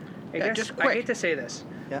 Hey, Yeah, guys, just I quick. hate to say this.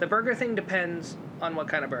 Yeah. The burger thing depends on what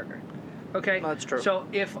kind of burger. Okay? No, that's true. So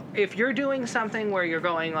if you're doing something where you're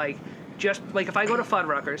going if I go to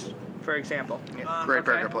Fuddruckers, for example, Great okay.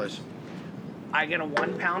 burger place. I get a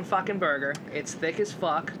 1 pound fucking burger. It's thick as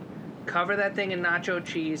fuck. Cover that thing in nacho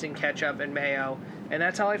cheese and ketchup and mayo, and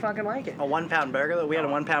that's how I fucking like it. A 1 pound burger? We had a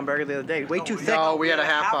 1 pound burger the other day. Way too thick. No, we had a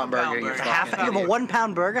half-pound burger. You burger. fucking You have a 1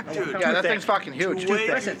 pound burger? Dude, Yeah, that thick. thing's fucking huge. Way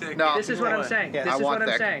too Listen, thick. No. this is what I'm saying. Yeah. This I is want what I'm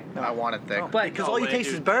thick. saying. I want it thick. But Because all you taste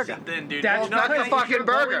is burger. Thin, dude. that's Well, not the because fucking you're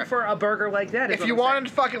burger. going for a burger like that. is If what you I'm saying.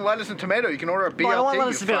 wanted fucking lettuce and tomato, you can order a BLT. Well, I want you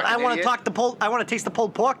lettuce and tomato. fucking I want to idiot. I want to taste the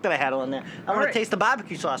pulled pork that I had on there. I want Alright. to taste the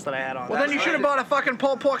barbecue sauce that I had on Well, there. then you should have bought a fucking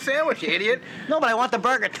pulled pork sandwich, you idiot. No, but I want the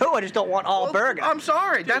burger too. I just don't want all Well, burger. I'm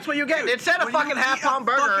sorry. That's what you get. It said a When fucking you eat half-pound a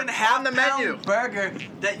burger fucking on the half-pound menu. burger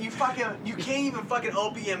that you can't even fucking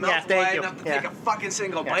open your mouth Yeah, thank wide you. enough to Yeah. take a fucking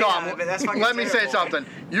single bite Tom, out of it. That's fucking let me say terrible. something.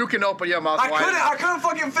 You can open your mouth I wide. couldn't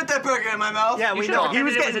fucking fit that burger in my mouth. Yeah, You we should've know. He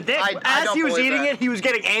was pretended it getting was a dick. I as don't he was believe eating that. it, he was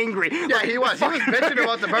getting angry. Yeah, he was. He was bitching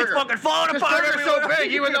about the burger. It's fucking falling This apart burger's so everywhere.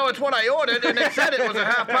 big, even though it's what I ordered, and it said it was a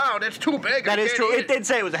half-pound. It's too big. That I is can't true. eat It did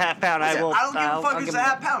say it was a half pound. Listen, I will. I don't give a I'll fuck if give it's him a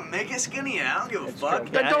half that. pound. Make it skinnier. I don't give a fuck. true.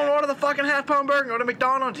 Then Yeah, don't yeah. order the fucking half-pound burger. Go to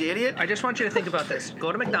McDonald's, you idiot. I just want you to think about this.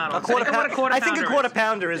 Go to McDonald's. A quarter Think of what pound. I think a quarter is.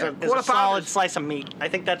 pounder is a quarter solid pounders. slice of meat. I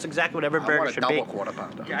think that's exactly what every I burger want a should double be. quarter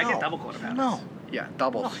pounder. Yeah, I get No. double quarter pounders. No. Yeah,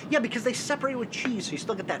 doubles. Yeah, because they separate with cheese, so you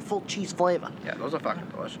still get that full cheese flavor. Yeah, those are fucking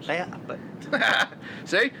delicious. Yeah, but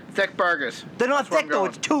See? Thick burgers. they're not That's where I'm thick though. going.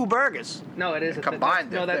 It's 2 burgers. No, it is a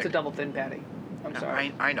Combined, No, they're that's a thick. double thin patty. I'm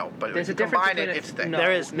sorry. I know, but There's if a you difference combine it, between it's thick. No,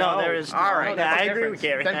 there is no. there is. All right. Yeah, That's I the agree with difference.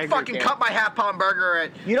 Gary. I Then agree fucking with cut Gary. my half-pound burger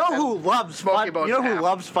at. You know at who loves Smoky Fudd? Bones You know who half.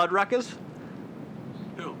 loves Fuddruckers?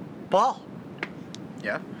 Who? Paul.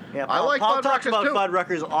 Yeah. Yeah, I Paul, like Paul talks Fuddruckers about too.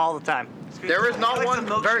 Fuddruckers all the time. There is not I like one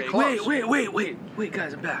the very milkshake. close. Wait,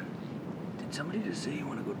 guys, I'm back. Did somebody just say you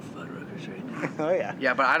want to go to Fuddruckers right now? Oh yeah.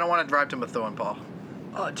 Yeah, but I don't want to drive to Methuen, Paul.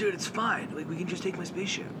 Oh, dude, it's fine. Like, we can just take my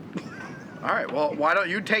spaceship. All right, well, why don't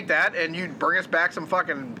you take that and you bring us back some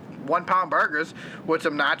fucking 1-pound burgers with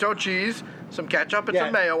some nacho cheese, some ketchup, and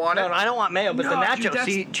some mayo on it. No, I don't want mayo, but the No, nacho dude,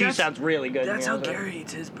 cheese that's- sounds really good. That's you how know, Gary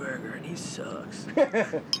eats his burger, and he sucks.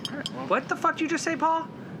 What the fuck did you just say, Paul?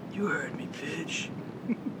 You heard me, bitch.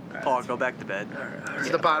 Paul, go back to bed. It's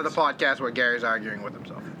the part of the podcast where Gary's arguing with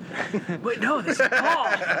himself. Wait, no, this is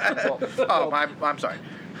Paul. Oh, I'm sorry.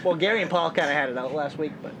 Well, Gary and Paul kind of had it out last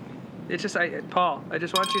week, but It's just, Paul, I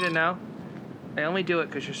just want you to know, I only do it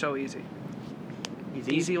because you're so easy. he's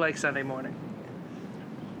Easy like Sunday morning.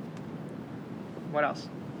 What else?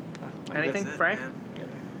 Anything, That's it, Frank? man.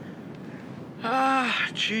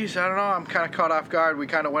 Jeez, I don't know. I'm kind of caught off guard. We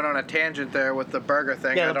kind of went on a tangent there with the burger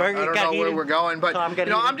thing. Yeah, I the don't, burger I don't got know where heated. we're going, but Tom got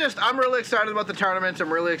you know, heated. I'm really excited about the tournaments.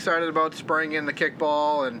 I'm really excited about spring and the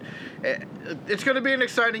kickball, and it's going to be an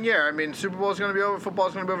exciting year. I mean, Super Bowl is going to be over, football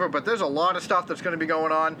is going to be over, but there's a lot of stuff that's going to be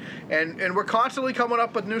going on, and we're constantly coming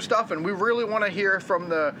up with new stuff, and we really want to hear from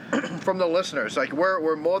the from the listeners. Like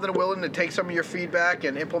we're more than willing to take some of your feedback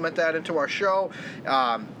and implement that into our show.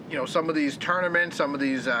 You know, some of these tournaments, some of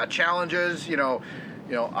these challenges. You know,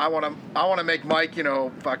 I want to make Mike,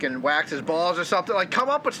 fucking wax his balls or something. Like, come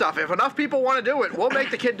up with stuff. If enough people want to do it, we'll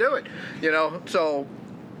make the kid do it. You know, so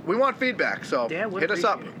we want feedback. So Yeah, we'd hit us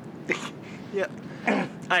up. appreciate Yeah,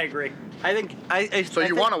 I agree. I think I So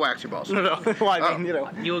you want to wax your balls? No. Well, I mean,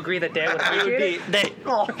 You agree that Dan would It would appreciate be it?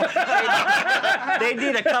 they'd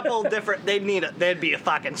need a couple different. There'd be a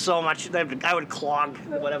fucking so much. I would clog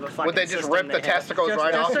whatever fucking. Would they just system rip the they have. testicles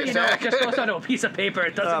right Just off so your you know, it sack? just goes onto a piece of paper.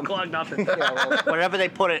 It doesn't clog nothing. Yeah, well, wherever they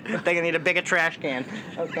put it, they're gonna need a bigger trash can.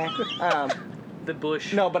 Okay. The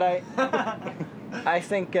bush. No, but I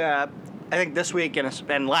think this week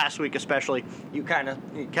and last week especially, you kind of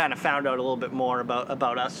found out a little bit more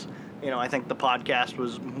about us. I think the podcast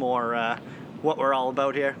was more what we're all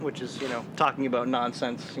about here, which is talking about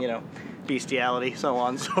nonsense, bestiality, so on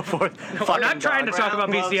and so forth. We're not trying to talk about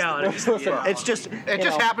Well, bestiality. Listen, it's just It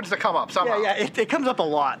just happens to come up somehow. Yeah, it comes up a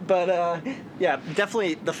lot, but yeah,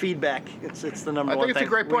 definitely the feedback. It's the number I one think it's thing. a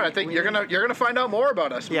great point. I think you're gonna find out more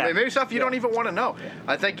about us. Yeah. Maybe stuff you don't even want to know.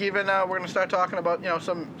 I think even we're gonna start talking about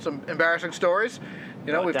some embarrassing stories.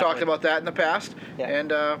 We've talked definitely. about that in the past, Yeah.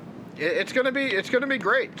 and it's gonna be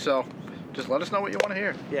great. So just let us know what you want to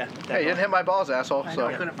hear. Yeah. Hey, you didn't hit my balls, asshole. I So know,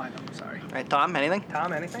 I couldn't find them. Sorry. All right, Tom. Anything?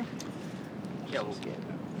 Tom, anything? Yeah, we'll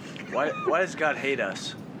Why does God hate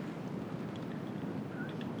us?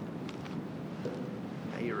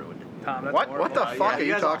 You ruined it. Tom, that's what horrible. the fuck are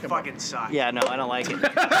you guys all talking about? fucking suck. Yeah, no, I don't like it.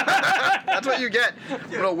 That's what you get.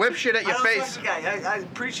 I'm gonna whip shit at your I don't face. fucking guy. I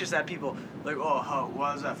preach this at people like,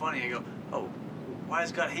 why is that funny? I go, why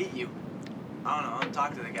does God hate you? I don't know. I'm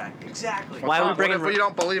talking to the guy. Exactly. Why are we Tom, bringing what if you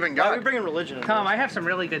don't believe in Why are we God? bringing religion into Tom, this? I have some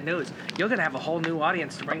really good news. You're gonna have a whole new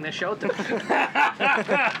audience to bring this show to.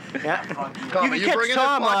 Yeah. Fuck you. Tom, You are can you catch bringing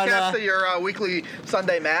Tom this on, podcast to your weekly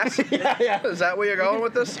Sunday mass? yeah. Is that where you're going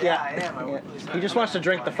with this? Yeah, I am. Yeah. He just wants to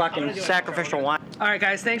drink the fucking sacrificial wine. All right,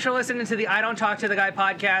 guys. Thanks for listening to the I Don't Talk to the Guy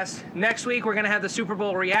podcast. Next week we're gonna have the Super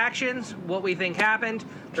Bowl reactions, what we think happened,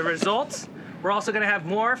 the results. We're also gonna have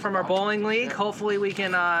more from our bowling league. Hopefully we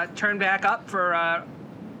can turn back up for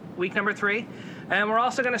week number 3. And we're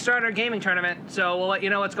also going to start our gaming tournament, so we'll let you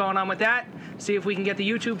know what's going on with that, see if we can get the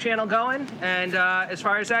YouTube channel going. And as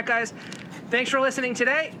far as that, guys, thanks for listening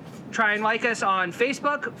today. Try and like us on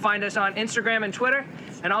Facebook, find us on Instagram and Twitter,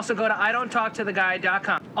 and also go to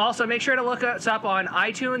idon'ttalktotheguy.com. Also, make sure to look us up on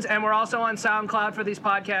iTunes, and we're also on SoundCloud for these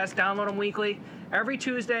podcasts. Download them weekly, every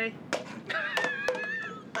Tuesday.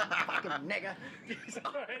 Fucking nigga. Yeah,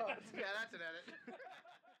 that's an edit.